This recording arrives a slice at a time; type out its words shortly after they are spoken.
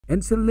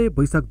एनसेलले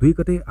वैशाख 2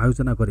 गते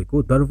आयोजना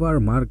गरेको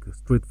दरबारमार्ग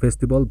स्ट्रीट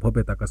फेस्टिभल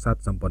भव्यताका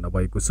साथ सम्पन्न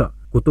भएको छ।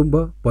 कुटुम्ब,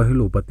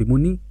 पहिलो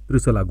बत्तीमुनि,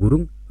 Trishala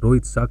Gurung,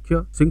 Rohit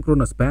Shakya,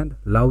 synchronous band,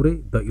 Laure,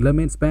 the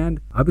इलेमेन्ट्स band,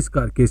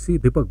 आविष्कार KC,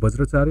 Deepak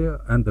Vajracharya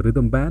and the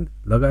rhythm band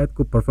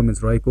लगायतको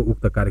performance रहेको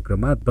उक्त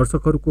कार्यक्रममा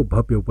दर्शकहरूको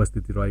भव्य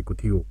उपस्थिति रहेको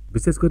थियो।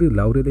 विशेष गरी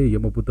लाउरेले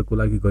यमबुद्धको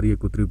लागि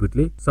गरिएको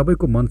ट्रिब्युटले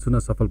सबैको मन छुन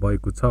सफल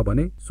भएको छ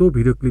भने सो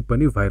भिडियो क्लिप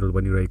पनि भाइरल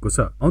बनिरहेको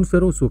छ।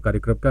 अनुसारौं सो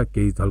कार्यक्रमका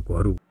केही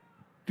झल्कोहरू।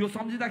 त्यो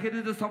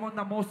सम्झिँदाखेरि चाहिँ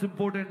सबभन्दा most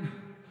important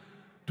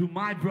to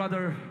my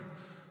brother,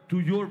 to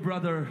your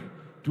brother,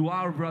 to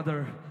our brother,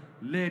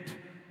 late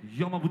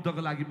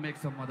यमबुद्धको लागि मेक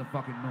सम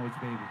मदरफकिङ नोइज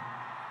बेबी।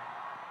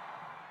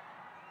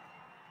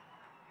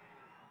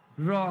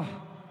 र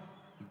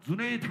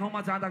जुनै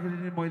ठाउँमा जाँदाखेरि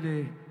नि मैले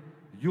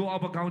यो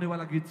अब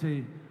गाउनेवाला गीत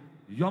चाहिँ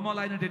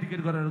यमलाई नै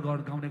डेडिकेट गरेर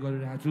गाउने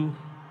गरिरहेको छु।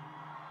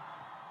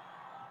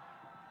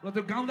 र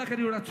त्यो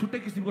गाउँदाखेरि एउटा छुट्टै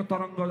किसिमको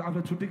तरङ्ग,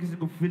 आफ्नो छुट्टै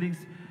किसिमको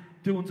फिलिङ्स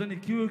त्यो हुन्छ नि,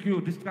 के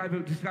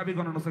डिस्क्राइबै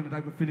गर्न नसक्ने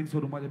टाइपको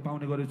फिलिङ्सहरू मैले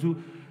पाउने गरेछु।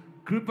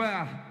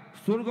 कृपया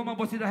स्वर्गमा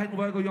बसिरहेको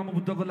भएको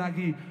यमबुद्धको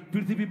लागि,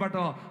 पृथ्वीबाट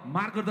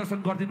मार्गदर्शन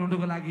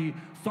गरिदिनुको लागि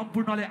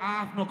सम्पूर्णले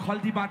आफ्नो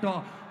खल्तीबाट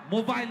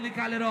मोबाइल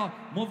निकालेर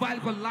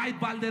मोबाइलको लाइट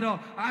बाल्देर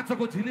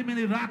आजको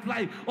झिलिमिली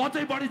रातलाई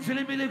अझै बढी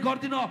झिलिमिली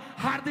गरिदिन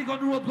हार्दिक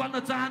अनुरोध गर्न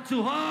चाहन्छु।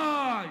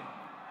 है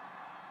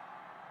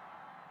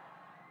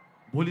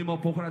भोलि म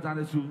पोखरा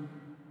जानेछु।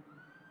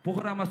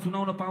 पोखरामा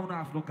सुनाउन पाउन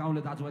आफ्नो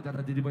गाउँले दाजुभाइ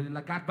तथा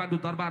दिदीबहिनीलाई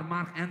काठमाडौँ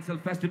दरबारमार्ग एनसेल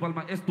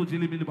फेस्टिभलमा यस्तो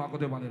झिलिमिली भएको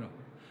थियो भनेर।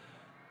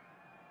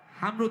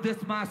 हाम्रो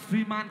देशमा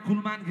श्रीमान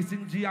कुलमान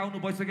घिसिङजी आउनु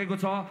भइसकेको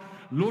छ।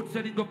 लोड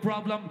सेडिङको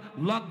प्रब्लम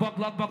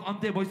लगभग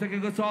अन्त्य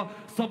भइसकेको छ।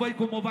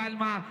 सबैको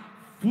मोबाइलमा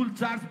फुल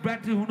चार्ज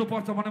ब्याट्री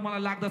हुनुपर्छ भन्ने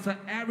मलाई लाग्दछ।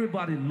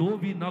 एभ्रीबडी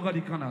लोभी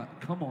नगरिकन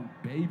कम अन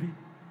बेबी,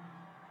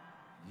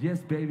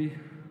 यस बेबी।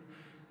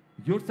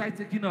 यो साइड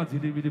चाहिँ किन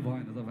झिलिमिली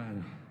भएन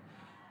तपाईँहरू?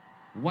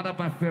 One of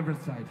my favourite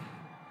side.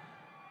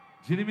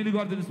 झिलिमिली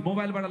गरिदिनुहोस्,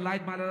 मोबाइलबाट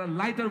लाइट मारेर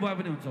लाइटर भयो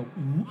भने हुन्छ।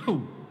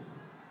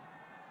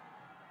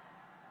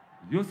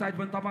 यो साइड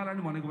पनि तपाईँलाई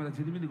नि भनेको बेला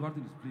झिलिमिली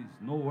गरिदिनुहोस् please,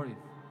 no worry.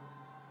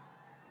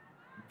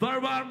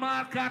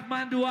 Darbarmarg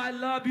Kathmandu, I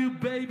love you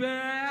baby.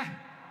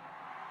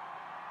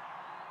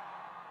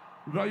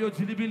 र यो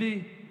झिलिमिली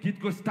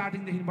गीतको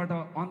स्टार्टिङदेखिबाट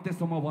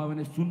अन्त्यसम्म भयो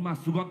भने सुनमा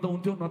सुगन्ध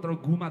हुन्थ्यो, नत्र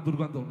गुमा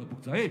दुर्गन्ध हुन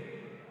पुग्छ है।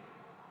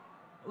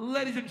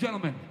 लेडिज एन्ड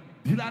जेन्टलमेन,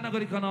 ढिला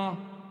नगरिकन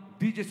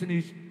DJ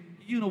सनिज,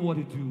 you know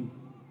what to do.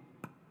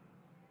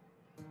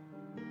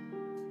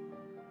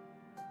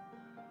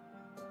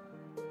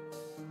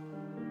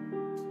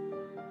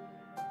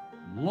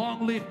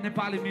 Long live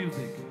Nepali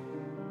music.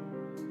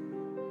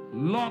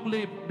 Long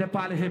live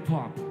Nepali hip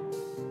hop.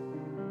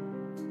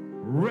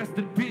 Rest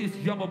in peace,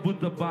 Yama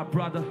Buddha, my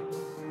brother.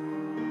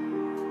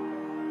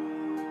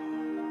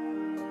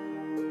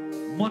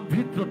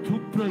 मनभित्र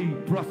थुप्रै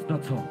प्रश्न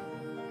छ,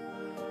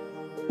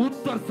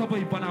 उत्तर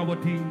सबै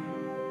बनावटी।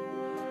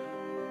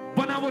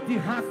 बनावटी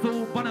हाँसो,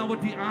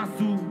 बनावटी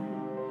आँसु।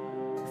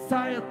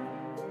 सायद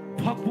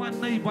भगवान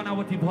नै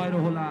बनावटी भएर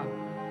होला।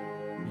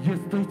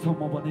 यस्तै छ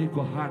म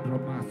बनेको हाड र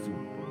मासु।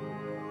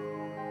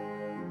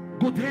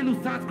 गोथेलु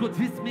साँझको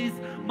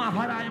झिसमिसमा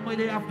हराए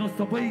मैले आफ्नो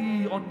सबै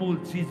अनमोल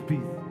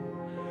चिजबिज।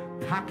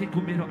 थाकेको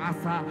मेरो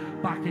आशा,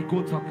 पाकेको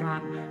छ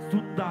कान,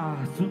 सुन्दा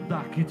सुन्दा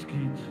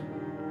किचकिच।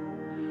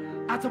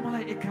 आज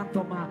मलाई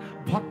एकान्तमा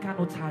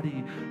भत्कानो छाडी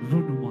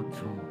रुनु मन छ।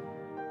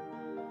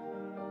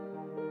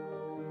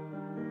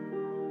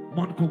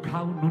 मनको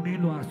घाउ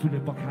नुनिलो आँसुले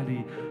पखाली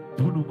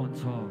धुनु मन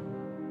छ।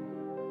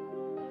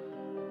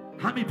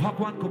 हामी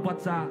भगवानको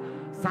बच्चा,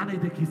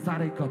 सानैदेखि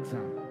साह्रै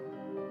कच्चा।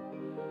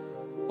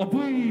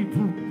 अबुई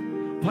भूत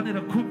भनेर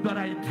खुब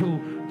डराइन्थ्यो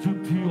जुन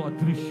थियो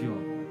अदृश्य।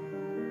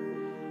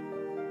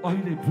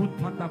 अहिले भूत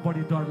भन्दा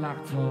बढी डर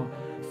लाग्छ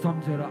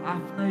सम्झेर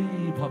आफ्नै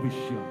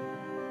भविष्य।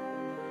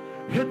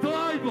 हे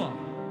दैव,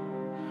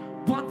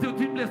 भन्थ्यौ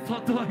तिमीले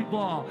सदैव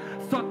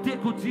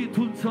सत्यको जित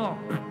हुन्छ,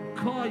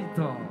 खै त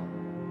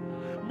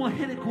म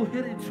हेरेको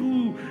हेरेछु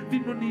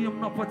तिम्रो नियम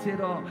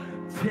नपचेर।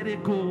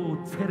 छेरेको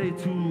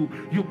छेरेछु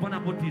यो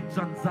बनावटी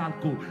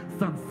जन्जालको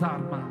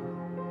संसारमा।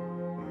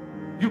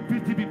 यो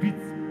पृथ्वी बीच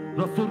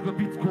र स्वर्ग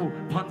बीचको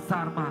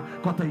भन्सारमा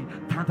कतै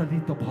धाँधली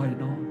त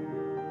भएन।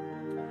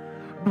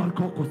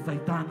 नर्कको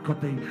शैतान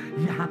कतै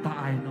यहाँ त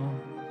आएन।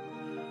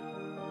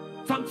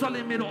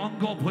 चञ्चले मेरो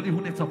अङ्ग भोलि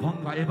हुनेछ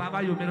भङ्ग। ए बाबा,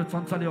 यो मेरो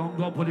चञ्चले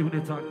अङ्ग भोलि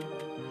हुनेछ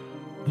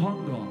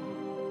भङ्ग।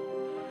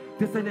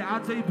 त्यसैले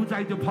आजै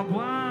बुझाइदियो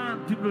भगवान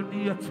तिम्रो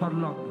नियत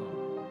छर्लङ्ग।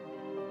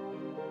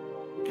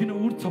 किन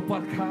उठ्छ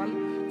पर्खाल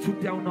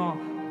छुट्याउन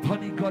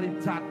धनी गरिब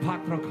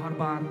जातभात र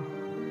घरबार?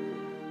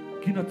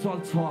 किन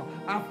चल्छ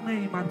आफ्नै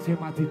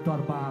मान्छेमाथि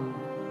तरबार?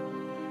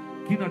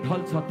 किन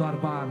ढल्छ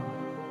दरबार?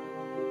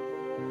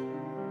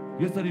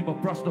 यसरी म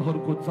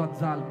प्रश्नहरूको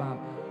जन्जालमा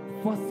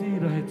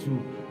फसिरहेछु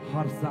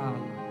हर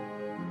साल।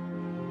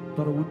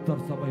 तर उत्तर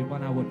सबै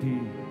बनावटी,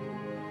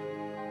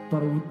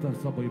 तर उत्तर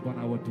सबै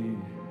बनावटी,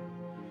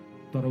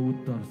 तर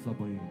उत्तर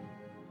सबै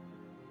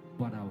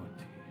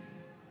बनावटी।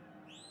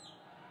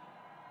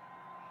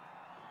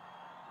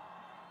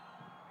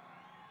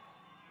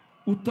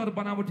 उत्तर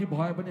बनावटी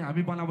भए पनि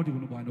हामी बनावटी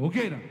हुनु भएन हो कि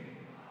हैन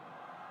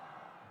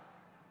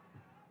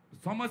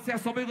समस्या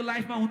सबैको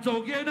लाइफमा हुन्छ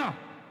हो कि हैन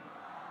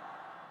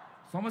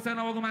समस्या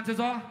नभएको मान्छे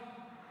छ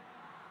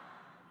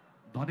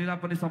धनीलाई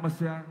पनि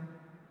समस्या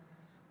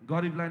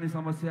गरिबलाई पनि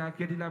समस्या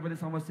केटीलाई पनि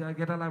समस्या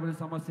केटालाई पनि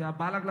समस्या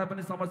बालकलाई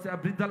पनि समस्या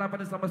वृद्धलाई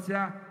पनि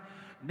समस्या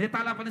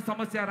नेतालाई पनि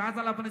समस्या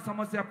राजालाई पनि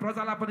समस्या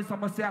प्रजालाई पनि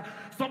समस्या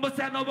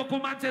समस्या नभएको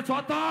मान्छे छ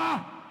त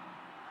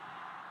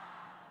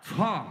छ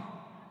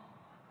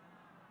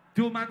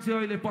त्यो मान्छे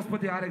अहिले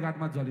पशुपति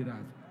आर्यघाटमा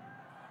जलिरहेछ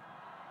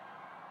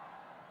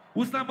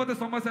उसलाई मात्रै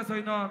समस्या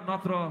छैन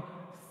नत्र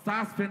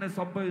सास फेर्ने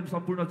सबै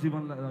सम्पूर्ण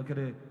जीवनलाई के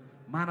अरे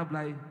मानव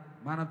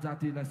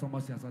जातिलाई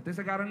समस्या छ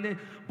त्यसै कारणले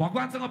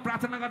भगवानसँग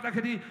प्रार्थना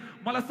गर्दाखेरि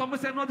मलाई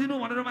समस्या नदिनु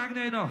भनेर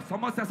माग्ने हैन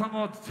समस्यासँग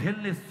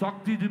झेल्ने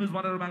शक्ति दिनुस्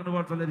भनेर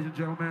माग्नुपर्छ लेडिज एन्ड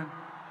जेन्टलमेन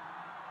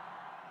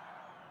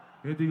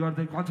यदि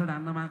गर्दै कन्सर्ट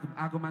हान्न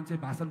आएको मान्छे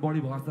भाषण बढी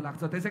भयो जस्तो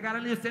लाग्छ त्यसै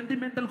कारणले यो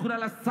सेन्टिमेन्टल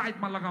कुरालाई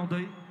साइडमा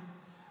लगाउँदै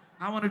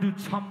I want to do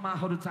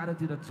छम्माहरू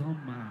चारैतिर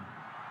छम्मा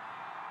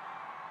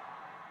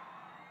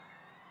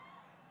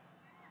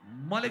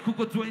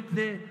मलेखुको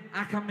जोइन्टले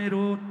आँखा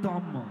मेरो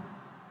तम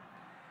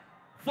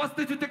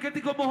फस्दै छु त्यो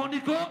केटीको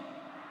मोहनीको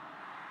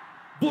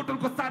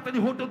बोतलको साथ अनि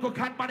होटलको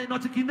खानपानी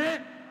नचिकिने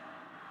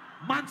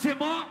मान्छे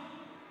म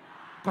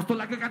कस्तो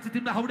लाग्यो कान्छी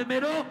तिमीलाई हाउडे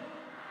मेरो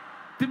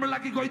तिम्रो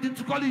लागि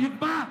गइदिन्छु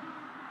कलियुगमा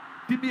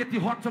तिमी यति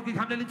हट छौ कि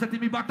घामले लिन्छ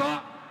तिमीबाट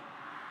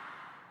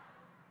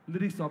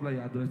लिरिक्स सबलाई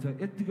याद रहेछ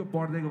यतिको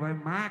पढ्दै गयो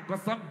मा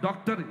कसम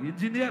डाक्टर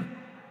इन्जिनियर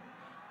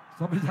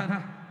सबैजना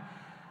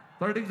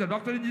तर ठिक छ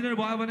डाक्टर इन्जिनियर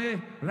भयो भने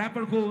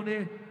ऱ्यापरको हुने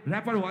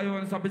ऱ्यापर भयो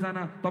भने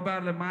सबैजना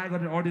तपाईहरुले माया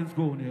गर्ने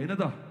अडियन्सको हुने हैन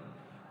त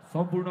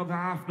सम्पूर्णको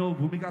आफ्नो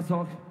भूमिका छ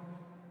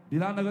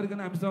ढिला नगरिकन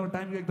हामीसँग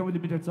टाइमको एकदमै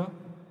लिमिटेड छ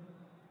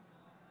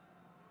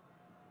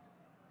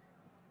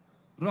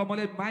र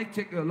मैले माइक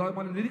चेक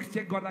मैले लिरिक्स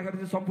चेक गर्दाखेरि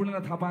चाहिँ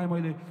सम्पूर्णलाई थाहा पाएँ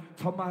मैले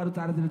छम्माहरू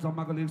चारैतिर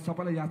जम्माको लिरिक्स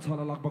सबैलाई याद छ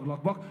होला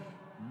लगभग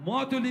म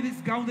त्यो लिरिक्स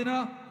गाउँदिन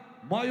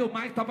म यो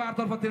माइक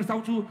तपाईहरुतर्फ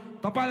तिर्साउँछु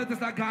तपाईले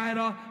त्यसलाई गाएर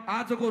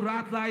आजको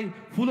रातलाई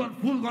फुल अन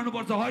फुल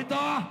गर्नुपर्छ है त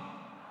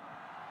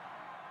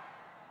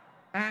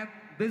And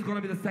this is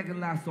going to be the second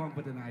last song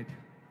for tonight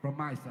from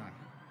my side.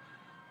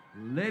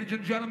 Ladies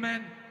and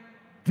gentlemen,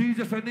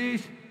 DJ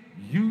Sanish,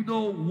 you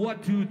know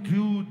what to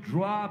do.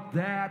 Drop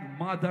that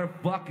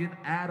motherfucking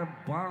atom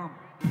bomb,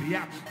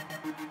 bitch.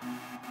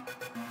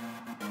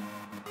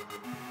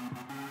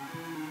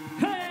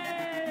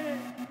 Hey!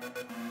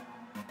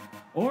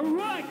 All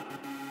right.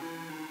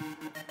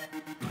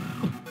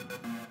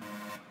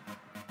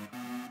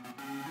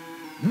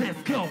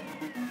 Let's go.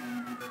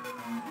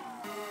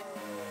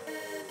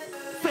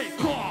 Say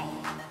call.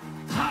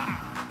 Ha.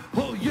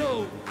 Oh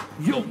yo.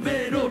 Yo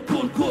mero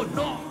tolko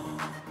no.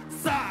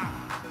 Sa.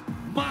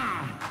 Ma.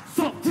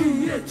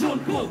 Soptiye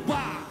tolko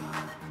ba.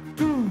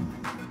 Do.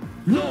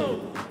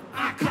 Lo.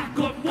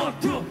 Akako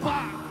moto ba.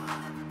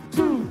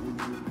 Do.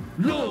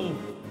 Lo.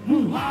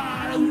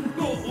 Muhara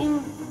unko u.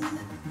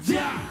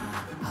 Ja.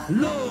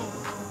 Lo.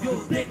 Yo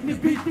take me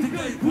beat the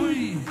guy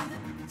we.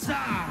 Sa.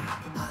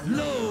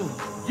 Lo.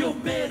 Yo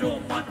mero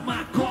man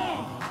ma ko.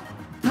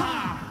 Ta.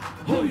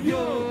 Oh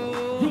yo.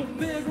 Yo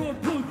mero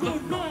tolko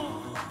no.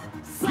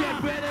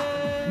 Get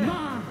ready. Ma.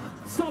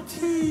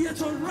 Soptiye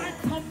it's alright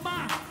from ma.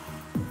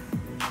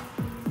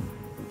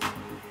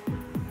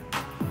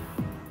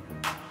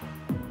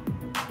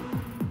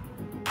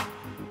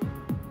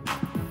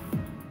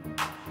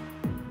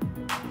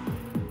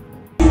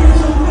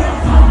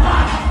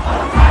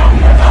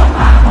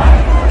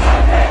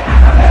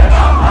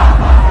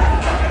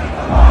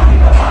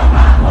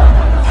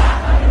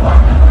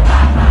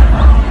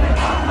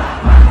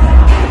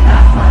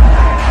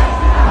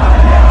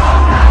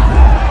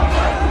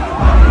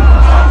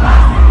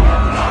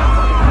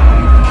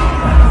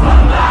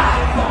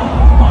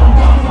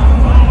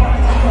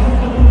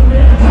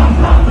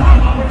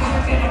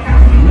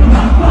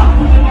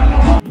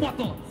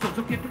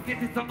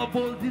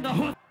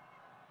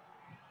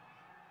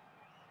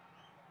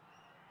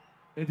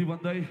 यदि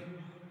भन्दै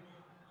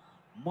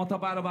म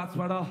तपाईहरु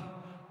बासबाट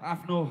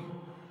आफ्नो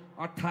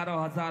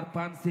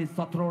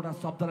 18,517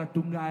 शब्दलाई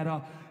टुङ्गाएर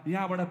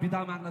यहाँबाट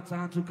बिदा माग्न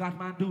चाहन्छु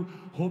Kathmandu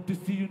hope to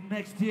see you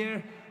next year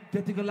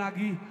त्यतिको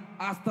लागि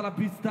आस्ता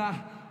बिस्ता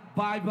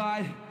bye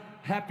bye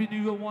happy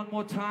new year one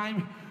more time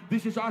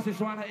this is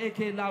𝐂𝐨𝐩𝐲𝐫𝐢𝐿aure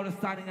aka Laure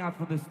signing out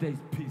from the stage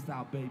peace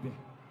out baby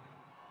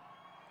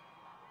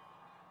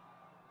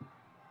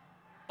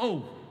oh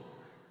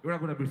एउटा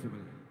कुरा बिर्सेँ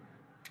मैले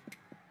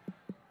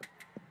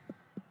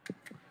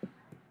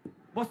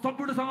म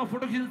सम्पूर्णसँग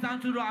फोटो खिच्न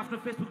चाहन्छु र आफ्नो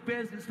फेसबुक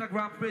पेज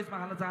इन्स्टाग्राम पेजमा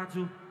हाल्न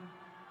चाहन्छु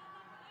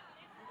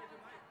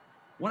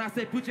When I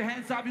say put your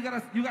hands up, you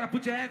gotta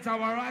put your hands up,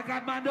 all right,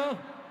 Kathmandu?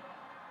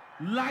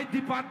 Light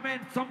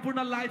department,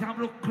 सम्पूर्ण लाइट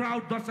हाम्रो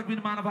क्राउड दर्शकबिन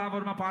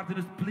महानुभावहरुमा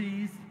पार्दिनुस्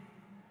प्लिज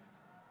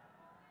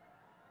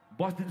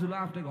बस्दिन्छु ल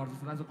आफ्नै घर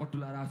जस्तो लाग्छ कट्टु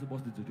लाएर आछु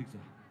बस्दिन्छु ठीक छ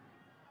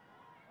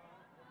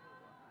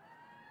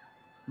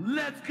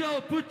Let's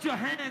go, put your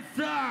hands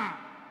up.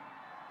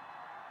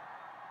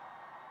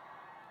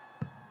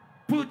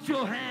 Put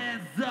your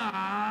hands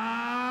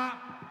up.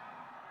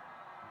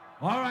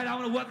 All right, I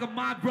want to welcome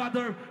my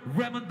brother,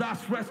 Raymond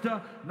Das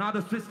Resta. Now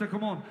the sister,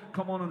 come on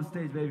the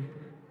stage, baby.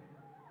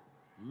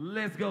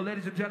 Let's go,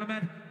 ladies and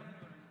gentlemen.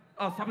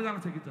 Oh,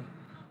 सबैजना take it.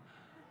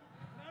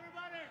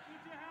 Everybody,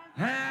 put your hands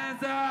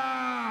Hands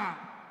up!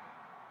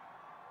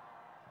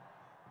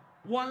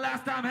 One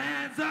last time,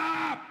 hands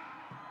up!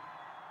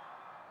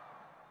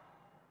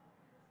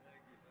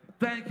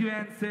 Thank you,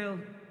 NCELL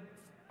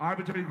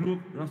Arbitrary Group,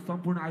 र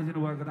सम्पूर्ण आयोजना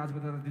भएको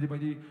दाजुभाइ तथा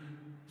दिदीबहिनी,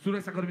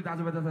 सुरक्षाकर्मी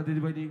दाजुभाइ तथा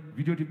दिदीबहिनी,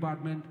 भिडियो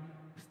डिपार्टमेन्ट,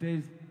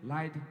 स्टेज,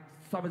 लाइट,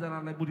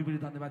 सबैजनालाई मुरी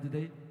धन्यवाद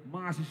दिँदै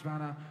म आशिष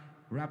राणा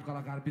र्याप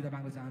कलाकार बिदा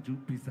माग्न चाहन्छु।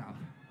 Piece out.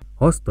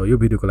 हस् त यो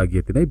भिडियोको लागि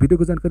यति नै।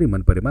 भिडियोको जानकारी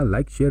मन परेमा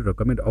लाइक, शेयर र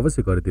कमेन्ट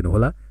अवश्य गरिदिनु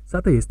होला।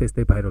 साथै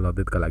यस्तै भाइरल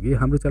अपडेटका लागि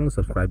हाम्रो च्यानल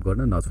सब्स्क्राइब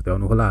गर्न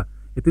नछुट्याउनु होला।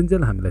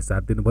 यतिन्जेल हामीलाई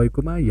साथ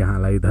दिनुभएकोमा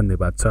यहाँलाई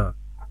धन्यवाद छ।